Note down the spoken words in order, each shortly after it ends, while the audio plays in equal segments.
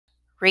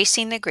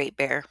Racing the Great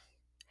Bear.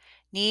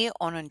 Ni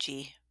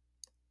Ononji.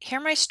 Hear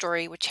my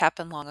story, which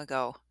happened long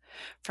ago.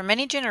 For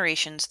many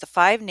generations, the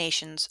 5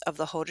 nations of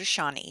the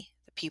Haudenosaunee,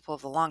 the people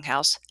of the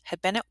Longhouse,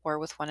 had been at war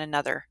with one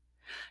another.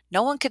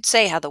 No one could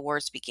say how the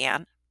wars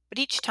began, but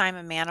each time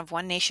a man of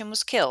one nation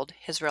was killed,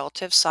 his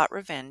relatives sought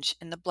revenge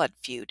in the blood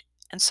feud,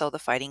 and so the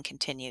fighting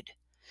continued.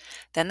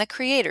 Then the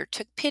Creator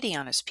took pity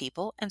on his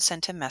people and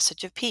sent a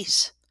message of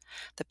peace.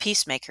 The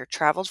peacemaker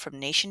traveled from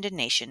nation to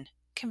nation,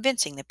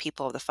 convincing the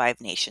people of the 5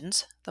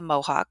 nations, the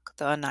Mohawk,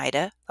 the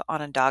Oneida, the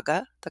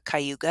Onondaga, the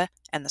Cayuga,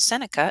 and the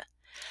Seneca,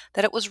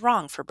 that it was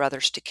wrong for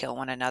brothers to kill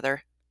one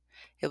another.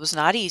 It was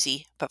not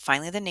easy, but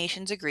finally the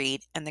nations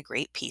agreed and the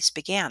great peace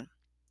began.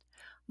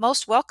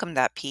 Most welcomed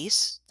that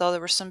peace, though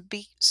there were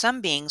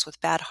some beings with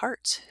bad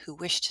hearts who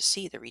wished to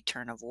see the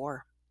return of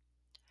war.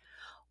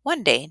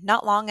 One day,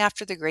 not long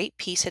after the great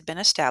peace had been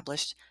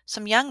established,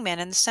 some young men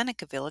in the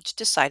Seneca village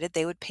decided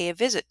they would pay a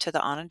visit to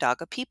the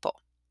Onondaga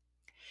people.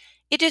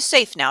 "It is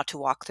safe now to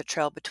walk the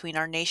trail between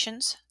our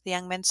nations," the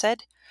young men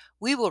said.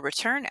 "We will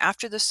return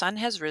after the sun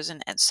has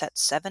risen and set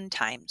 7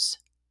 times."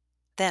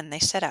 Then they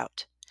set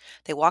out.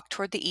 They walked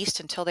toward the east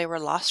until they were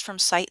lost from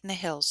sight in the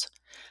hills.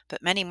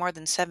 But many more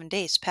than 7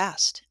 days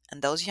passed,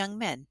 and those young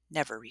men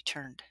never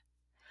returned.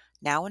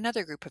 Now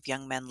another group of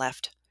young men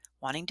left,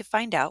 wanting to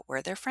find out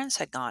where their friends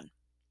had gone.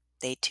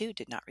 They too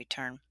did not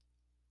return.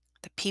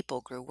 The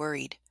people grew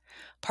worried.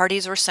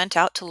 Parties were sent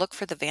out to look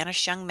for the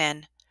vanished young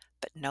men,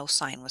 but no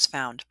sign was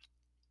found.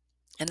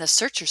 And the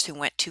searchers who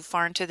went too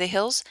far into the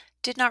hills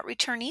did not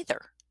return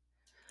either.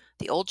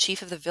 The old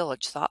chief of the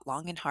village thought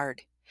long and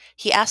hard.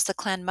 He asked the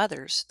clan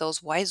mothers,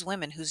 those wise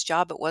women whose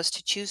job it was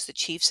to choose the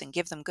chiefs and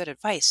give them good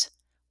advice,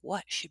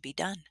 what should be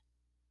done.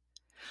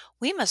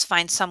 "We must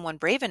find someone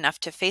brave enough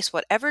to face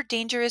whatever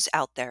danger is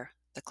out there,"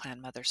 the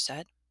clan mothers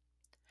said.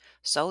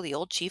 So the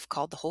old chief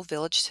called the whole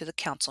village to the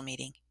council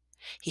meeting.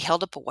 He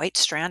held up a white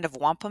strand of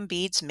wampum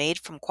beads made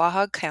from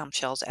quahog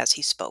clamshells as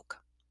he spoke.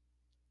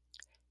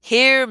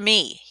 "Hear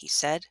me," he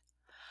said.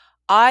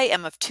 "I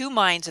am of 2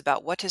 minds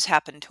about what has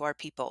happened to our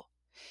people.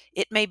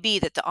 It may be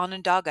that the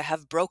Onondaga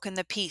have broken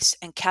the peace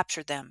and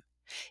captured them.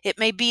 It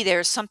may be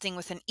there is something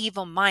with an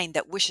evil mind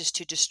that wishes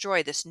to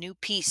destroy this new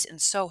peace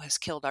and so has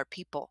killed our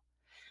people.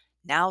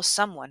 Now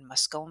someone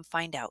must go and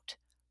find out.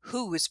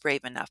 Who is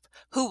brave enough?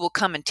 Who will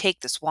come and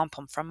take this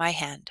wampum from my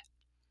hand?"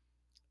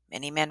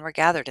 Many men were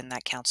gathered in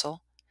that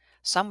council.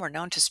 Some were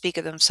known to speak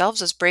of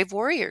themselves as brave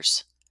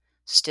warriors.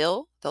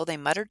 Still, though they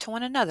muttered to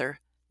one another,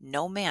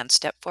 no man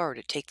stepped forward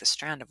to take the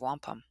strand of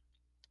wampum.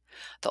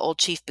 The old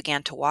chief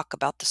began to walk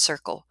about the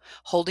circle,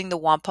 holding the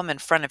wampum in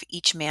front of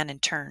each man in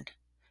turn.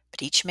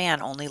 But each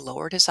man only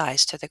lowered his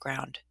eyes to the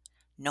ground.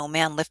 No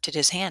man lifted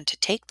his hand to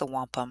take the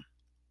wampum.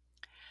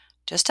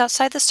 Just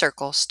outside the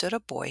circle stood a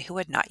boy who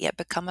had not yet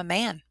become a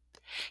man.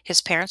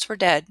 His parents were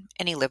dead,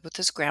 and he lived with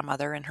his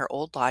grandmother in her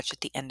old lodge at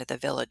the end of the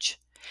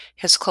village.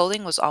 His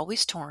clothing was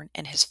always torn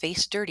and his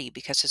face dirty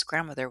because his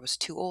grandmother was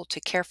too old to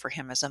care for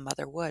him as a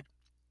mother would.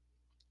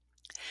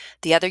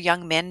 The other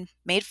young men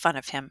made fun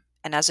of him,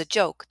 and as a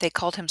joke they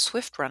called him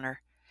Swift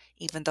Runner,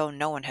 even though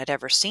no one had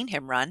ever seen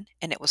him run,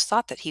 and it was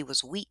thought that he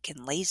was weak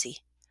and lazy.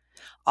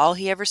 All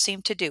he ever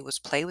seemed to do was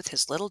play with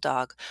his little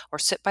dog or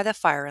sit by the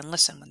fire and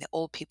listen when the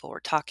old people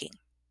were talking.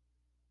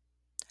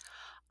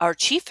 "Our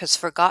chief has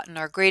forgotten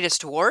our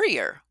greatest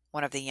warrior,"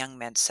 one of the young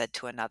men said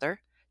to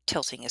another,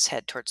 tilting his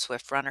head toward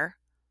Swift Runner.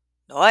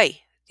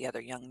 "Oi," the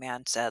other young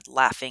man said,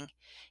 laughing.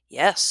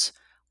 "Yes,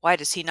 why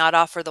does he not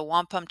offer the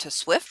wampum to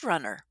Swift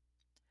Runner?"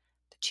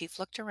 The chief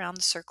looked around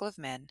the circle of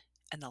men,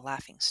 and the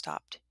laughing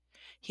stopped.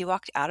 He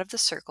walked out of the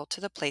circle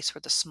to the place where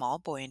the small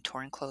boy in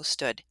torn clothes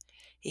stood.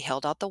 He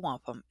held out the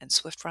wampum, and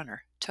Swift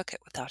Runner took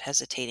it without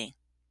hesitating.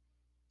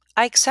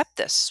 "I accept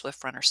this,"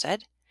 Swift Runner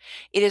said.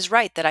 "It is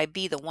right that I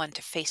be the one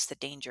to face the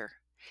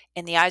danger.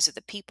 In the eyes of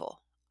the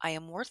people, I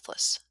am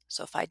worthless,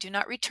 so if I do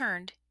not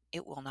return,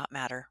 it will not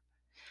matter.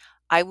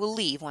 I will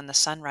leave when the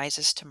sun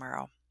rises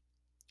tomorrow."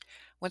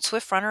 When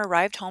Swift Runner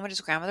arrived home at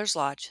his grandmother's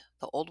lodge,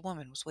 the old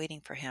woman was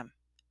waiting for him.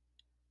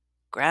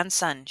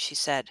 "Grandson," she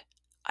said,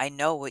 "I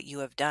know what you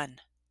have done.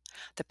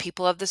 The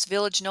people of this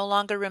village no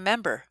longer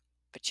remember,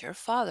 but your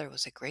father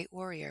was a great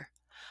warrior.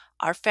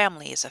 Our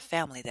family is a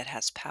family that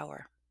has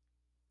power."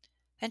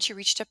 Then she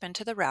reached up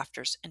into the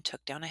rafters and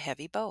took down a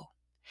heavy bow.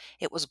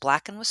 It was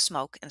blackened with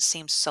smoke and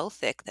seemed so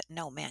thick that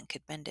no man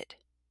could bend it.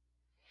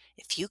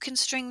 "If you can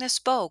string this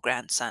bow,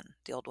 grandson,"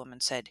 the old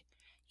woman said,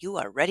 "you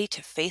are ready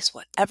to face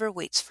whatever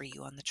waits for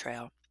you on the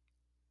trail."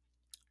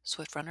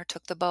 Swift Runner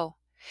took the bow.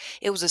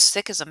 It was as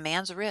thick as a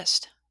man's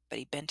wrist, but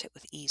he bent it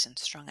with ease and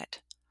strung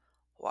it.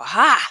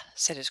 "Wah-ha!"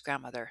 said his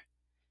grandmother.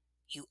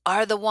 "You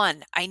are the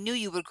one I knew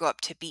you would grow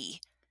up to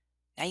be.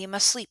 Now you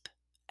must sleep.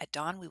 At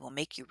dawn we will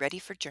make you ready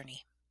for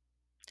journey."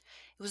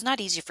 It was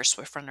not easy for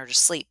Swift Runner to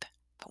sleep,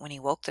 but when he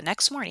woke the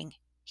next morning,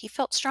 he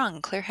felt strong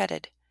and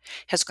clear-headed.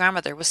 His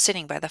grandmother was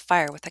sitting by the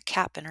fire with a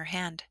cap in her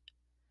hand.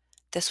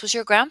 "This was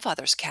your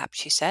grandfather's cap,"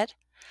 she said.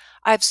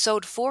 "I have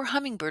sewed 4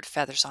 hummingbird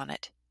feathers on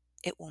it.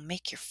 It will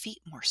make your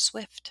feet more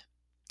swift."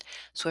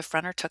 Swift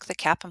Runner took the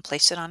cap and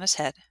placed it on his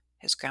head.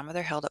 His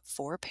grandmother held up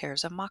 4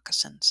 pairs of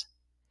moccasins.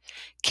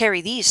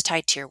 Carry these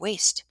tied to your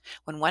waist.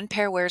 When one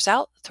pair wears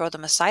out, throw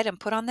them aside and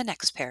put on the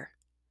next pair.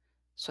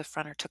 Swift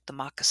Runner took the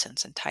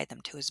moccasins and tied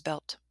them to his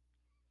belt.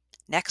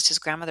 Next, his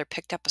grandmother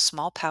picked up a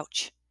small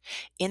pouch.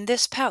 In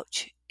this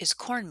pouch is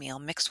cornmeal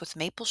mixed with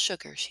maple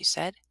sugar, she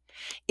said.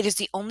 It is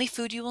the only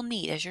food you will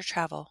need as you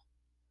travel.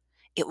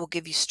 It will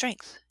give you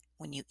strength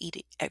when you eat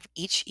it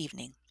each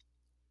evening.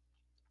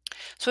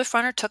 Swift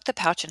Runner took the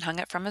pouch and hung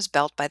it from his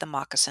belt by the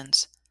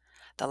moccasins.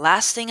 The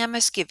last thing I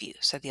must give you,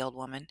 said the old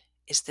woman,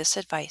 is this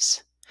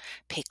advice.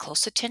 Pay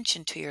close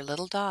attention to your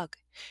little dog.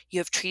 You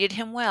have treated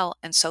him well,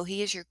 and so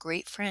he is your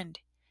great friend.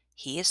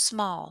 He is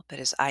small, but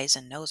his eyes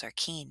and nose are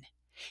keen.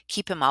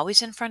 Keep him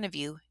always in front of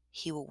you.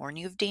 He will warn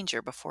you of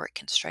danger before it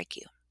can strike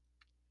you.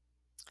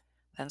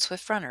 Then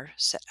Swift Runner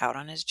set out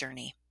on his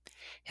journey.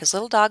 His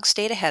little dog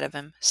stayed ahead of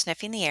him,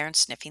 sniffing the air and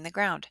sniffing the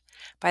ground.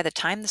 By the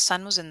time the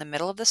sun was in the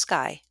middle of the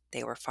sky,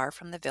 they were far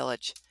from the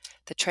village.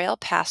 The trail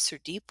passed through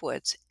deep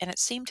woods, and it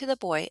seemed to the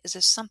boy as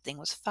if something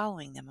was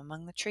following them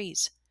among the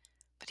trees,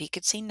 but he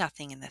could see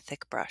nothing in the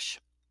thick brush.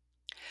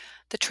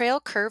 The trail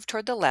curved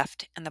toward the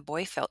left, and the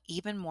boy felt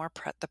even more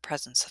the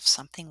presence of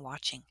something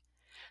watching.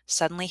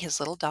 Suddenly his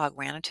little dog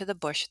ran into the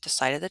bush at the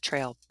side of the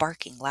trail,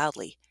 barking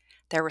loudly.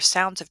 There were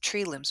sounds of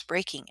tree limbs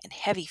breaking and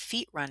heavy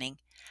feet running.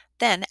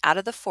 Then, out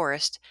of the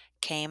forest,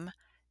 came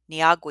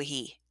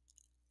Niagwahi,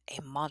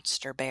 a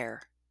monster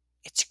bear.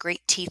 Its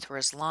great teeth were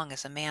as long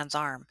as a man's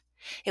arm.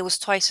 It was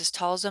twice as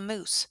tall as a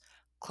moose.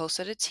 Close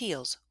at its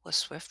heels was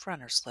Swift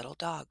Runner's little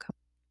dog.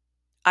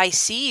 I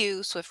see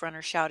you, Swift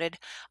Runner shouted.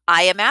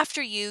 I am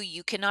after you.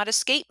 You cannot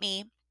escape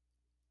me.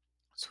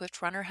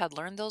 Swift Runner had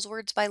learned those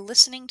words by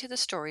listening to the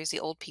stories the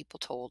old people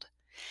told.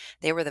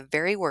 They were the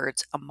very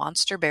words a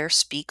monster bear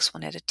speaks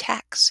when it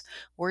attacks,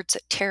 words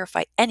that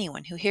terrify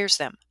anyone who hears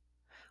them.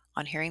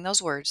 On hearing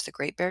those words, the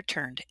great bear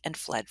turned and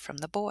fled from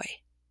the boy.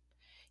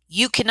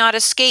 You cannot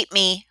escape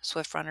me,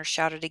 Swift Runner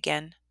shouted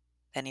again.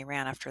 Then he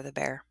ran after the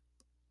bear.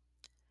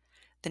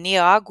 The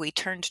Niagwi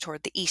turned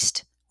toward the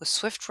east. With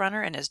Swift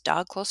Runner and his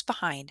dog close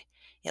behind,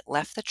 it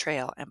left the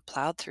trail and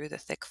plowed through the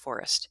thick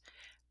forest,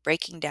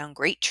 breaking down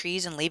great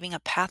trees and leaving a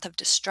path of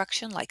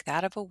destruction like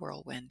that of a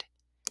whirlwind.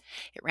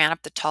 It ran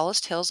up the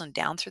tallest hills and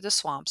down through the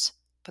swamps,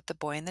 but the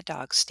boy and the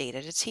dog stayed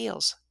at its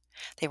heels.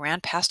 They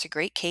ran past a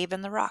great cave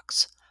in the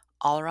rocks.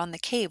 All around the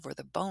cave were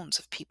the bones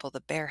of people the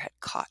bear had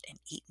caught and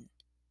eaten.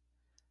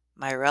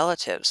 My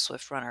relatives,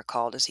 Swift Runner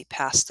called as he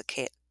passed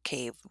the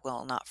cave,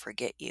 will not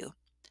forget you.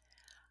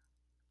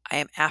 I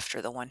am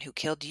after the one who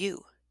killed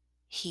you.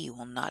 He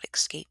will not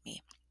escape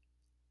me.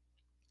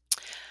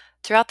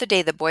 Throughout the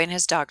day, the boy and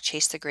his dog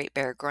chased the great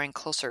bear, growing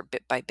closer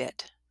bit by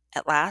bit.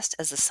 At last,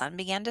 as the sun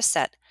began to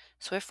set,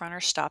 Swift Runner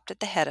stopped at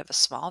the head of a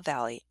small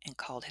valley and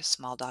called his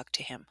small dog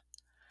to him.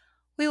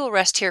 We will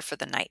rest here for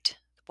the night,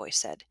 the boy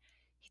said.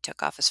 He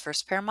took off his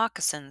first pair of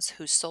moccasins,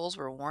 whose soles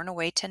were worn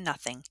away to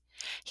nothing.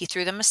 He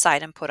threw them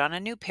aside and put on a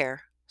new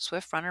pair.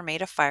 Swift Runner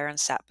made a fire and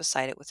sat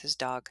beside it with his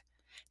dog.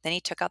 Then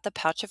he took out the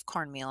pouch of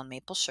cornmeal and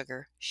maple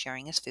sugar,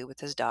 sharing his food with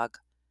his dog.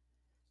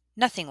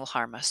 Nothing will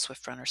harm us,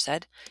 Swift Runner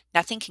said.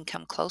 Nothing can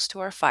come close to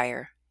our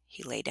fire.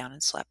 He lay down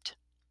and slept.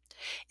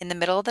 In the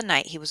middle of the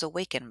night, he was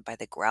awakened by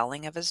the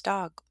growling of his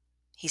dog.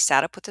 He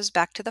sat up with his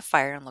back to the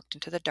fire and looked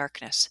into the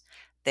darkness.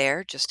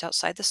 There, just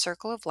outside the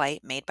circle of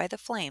light made by the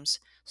flames,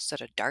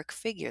 stood a dark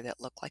figure that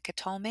looked like a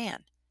tall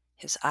man.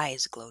 His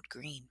eyes glowed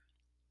green.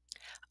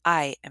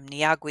 I am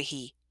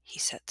Niagwahi,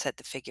 said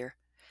the figure.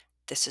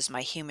 This is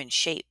my human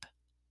shape.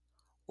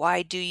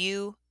 Why do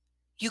you?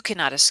 You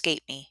cannot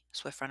escape me,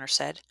 Swift Runner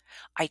said.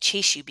 I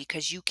chase you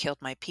because you killed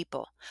my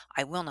people.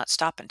 I will not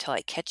stop until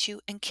I catch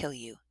you and kill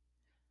you.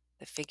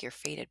 The figure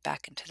faded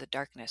back into the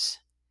darkness.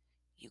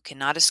 You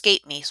cannot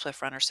escape me,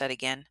 Swift Runner said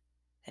again.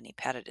 Then he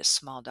patted his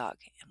small dog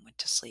and went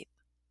to sleep.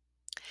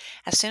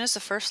 As soon as the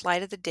first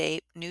light of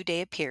the new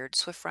day appeared,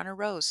 Swift Runner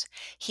rose.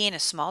 He and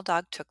his small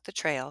dog took the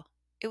trail.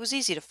 It was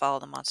easy to follow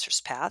the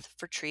monster's path,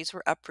 for trees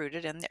were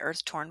uprooted and the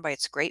earth torn by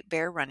its great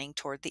bear running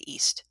toward the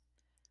east.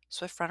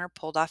 Swift Runner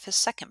pulled off his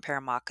second pair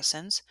of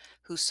moccasins,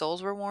 whose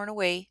soles were worn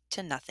away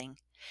to nothing.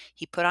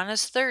 He put on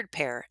his third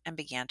pair and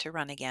began to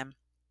run again.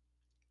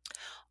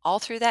 All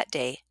through that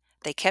day,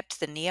 they kept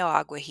the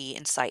Niagwahi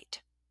in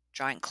sight,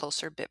 drawing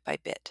closer bit by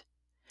bit.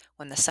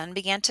 When the sun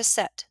began to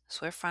set,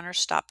 Swift Runner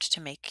stopped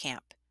to make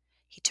camp.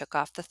 He took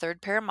off the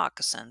third pair of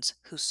moccasins,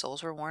 whose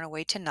soles were worn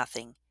away to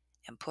nothing,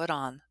 and put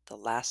on the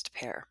last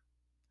pair.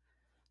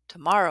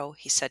 Tomorrow,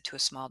 he said to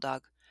his small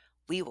dog,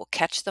 we will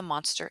catch the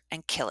monster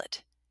and kill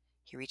it.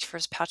 He reached for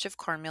his pouch of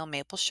cornmeal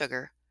maple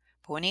sugar,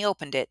 but when he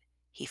opened it,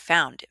 he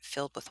found it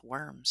filled with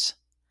worms.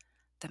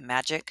 The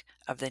magic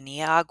of the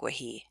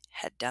Niagwahi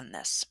had done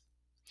this.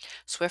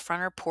 Swift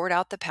Runner poured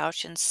out the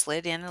pouch and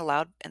said in a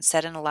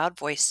loud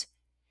voice,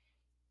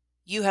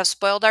 You have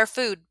spoiled our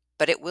food,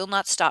 but it will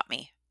not stop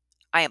me.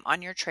 I am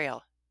on your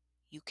trail.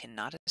 You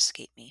cannot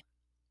escape me.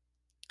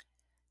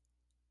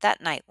 That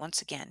night,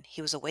 once again,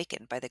 he was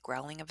awakened by the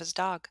growling of his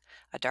dog.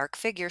 A dark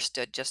figure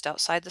stood just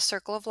outside the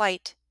circle of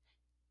light.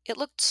 It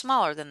looked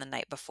smaller than the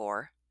night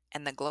before,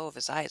 and the glow of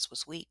his eyes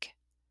was weak.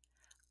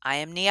 I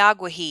am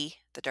Niagwahi,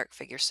 the dark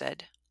figure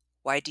said.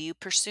 Why do you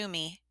pursue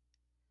me?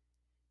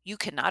 You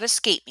cannot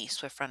escape me,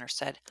 Swift Runner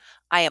said.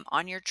 I am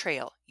on your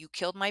trail. You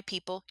killed my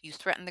people. You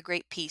threatened the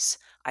great peace.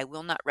 I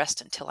will not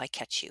rest until I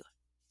catch you.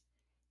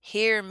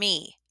 Hear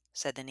me,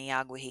 said the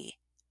Niagwahi.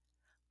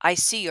 I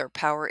see your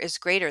power is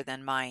greater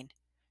than mine.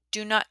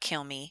 Do not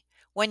kill me.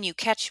 When you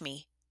catch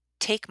me,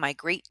 take my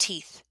great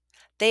teeth.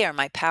 They are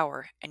my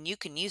power, and you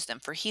can use them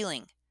for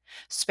healing.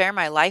 Spare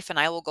my life, and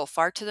I will go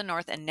far to the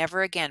north and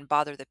never again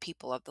bother the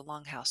people of the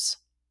Longhouse.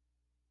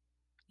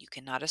 You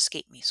cannot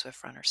escape me,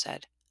 Swift Runner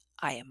said.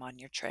 I am on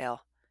your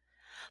trail.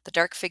 The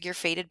dark figure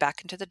faded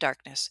back into the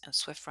darkness, and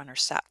Swift Runner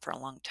sat for a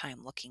long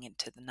time looking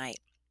into the night.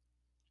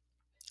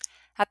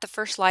 At the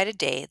first light of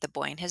day, the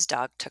boy and his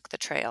dog took the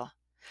trail.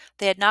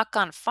 They had not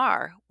gone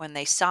far when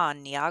they saw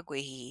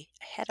Niagwahi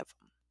ahead of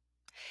them.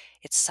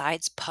 Its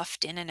sides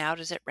puffed in and out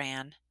as it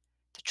ran.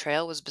 The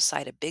trail was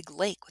beside a big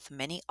lake with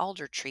many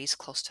alder trees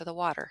close to the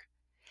water.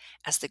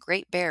 As the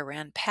great bear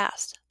ran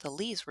past, the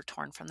leaves were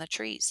torn from the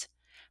trees.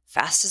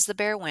 Fast as the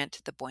bear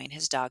went, the boy and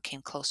his dog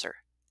came closer,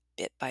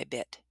 bit by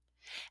bit.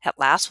 At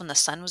last, when the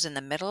sun was in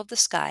the middle of the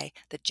sky,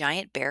 the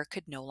giant bear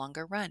could no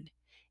longer run.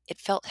 It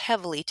fell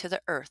heavily to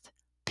the earth,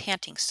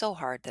 panting so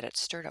hard that it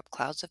stirred up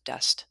clouds of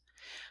dust.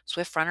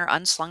 Swift Runner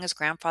unslung his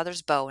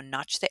grandfather's bow and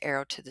notched the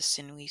arrow to the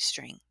sinewy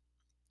string.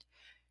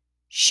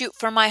 Shoot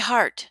for my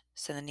heart,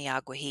 said the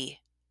Niagwahi.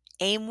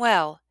 Aim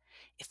well.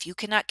 If you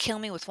cannot kill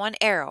me with one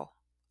arrow,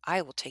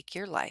 I will take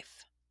your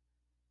life.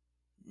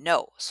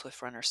 No,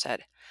 Swift Runner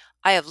said.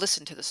 I have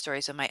listened to the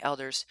stories of my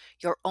elders.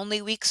 Your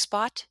only weak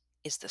spot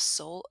is the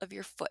sole of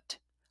your foot.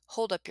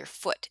 Hold up your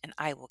foot, and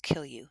I will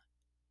kill you.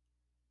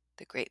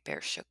 The great bear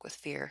shook with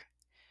fear.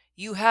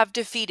 You have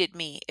defeated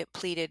me, it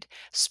pleaded.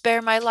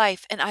 Spare my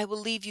life, and I will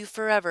leave you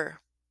forever.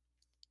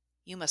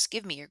 You must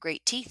give me your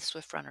great teeth,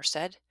 Swift Runner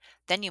said.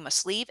 Then you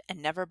must leave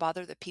and never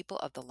bother the people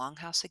of the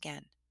Longhouse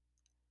again.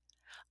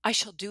 I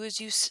shall do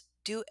as you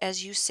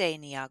say,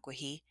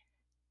 Niagwahi.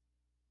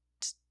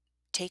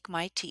 Take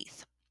my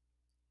teeth.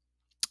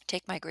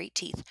 Take my great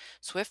teeth.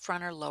 Swift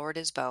Runner lowered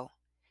his bow.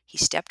 He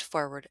stepped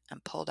forward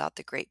and pulled out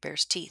the great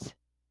bear's teeth.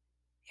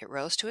 It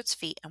rose to its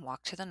feet and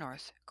walked to the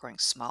north, growing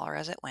smaller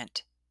as it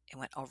went. It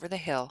went over the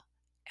hill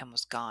and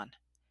was gone.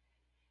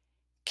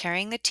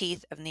 Carrying the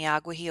teeth of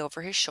Niagwahi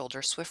over his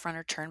shoulder, Swift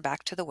Runner turned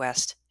back to the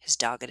west, his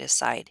dog at his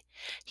side.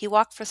 He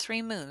walked for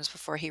 3 moons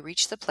before he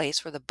reached the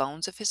place where the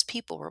bones of his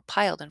people were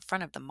piled in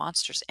front of the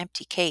monster's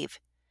empty cave.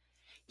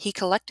 He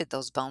collected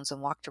those bones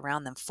and walked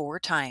around them 4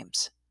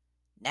 times.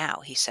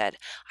 Now, he said,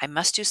 I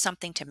must do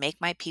something to make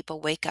my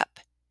people wake up.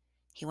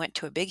 He went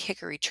to a big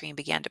hickory tree and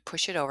began to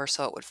push it over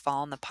so it would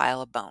fall in the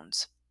pile of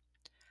bones.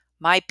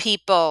 My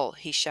people,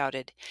 he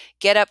shouted,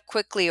 get up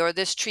quickly or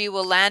this tree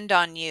will land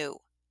on you.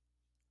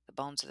 The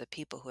bones of the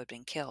people who had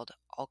been killed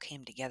all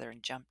came together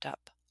and jumped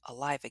up,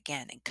 alive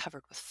again and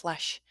covered with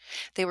flesh.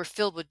 They were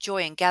filled with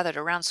joy and gathered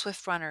around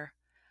Swift Runner.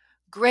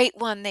 Great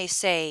one, they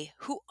say,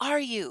 who are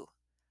you?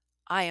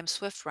 I am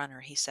Swift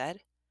Runner, he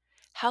said.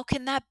 How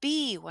can that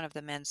be? One of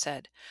the men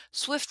said.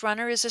 Swift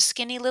Runner is a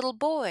skinny little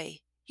boy.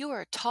 You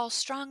are a tall,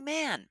 strong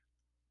man.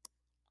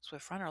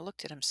 Swift Runner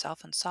looked at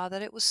himself and saw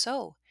that it was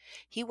so.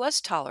 He was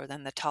taller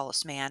than the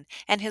tallest man,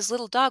 and his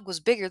little dog was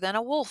bigger than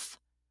a wolf.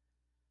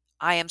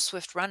 I am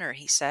Swift Runner,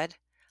 he said.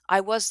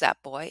 I was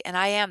that boy, and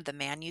I am the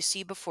man you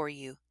see before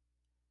you.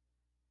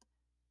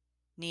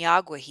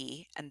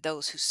 Niagwahi and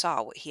those who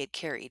saw what he had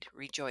carried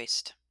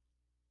rejoiced.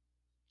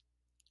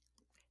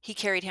 He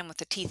carried him with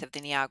the teeth of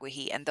the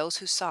Niagwahi, and those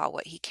who saw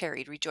what he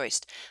carried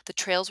rejoiced. The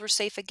trails were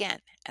safe again,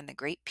 and the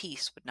great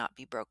peace would not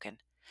be broken.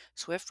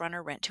 Swift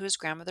Runner went to his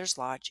grandmother's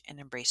lodge and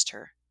embraced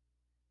her.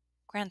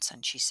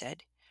 Grandson, she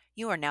said,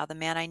 you are now the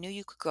man I knew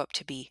you could grow up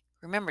to be.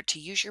 Remember to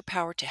use your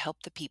power to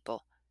help the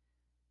people.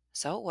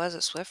 So it was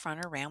that Swift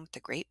Runner ran with the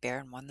great bear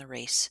and won the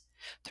race.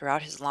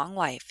 Throughout his long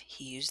life,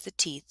 he used the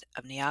teeth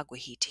of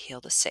Niagwahi to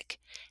heal the sick,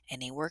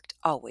 and he worked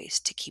always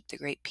to keep the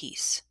great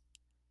peace.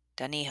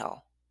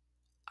 Daniho,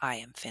 I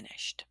am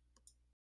finished.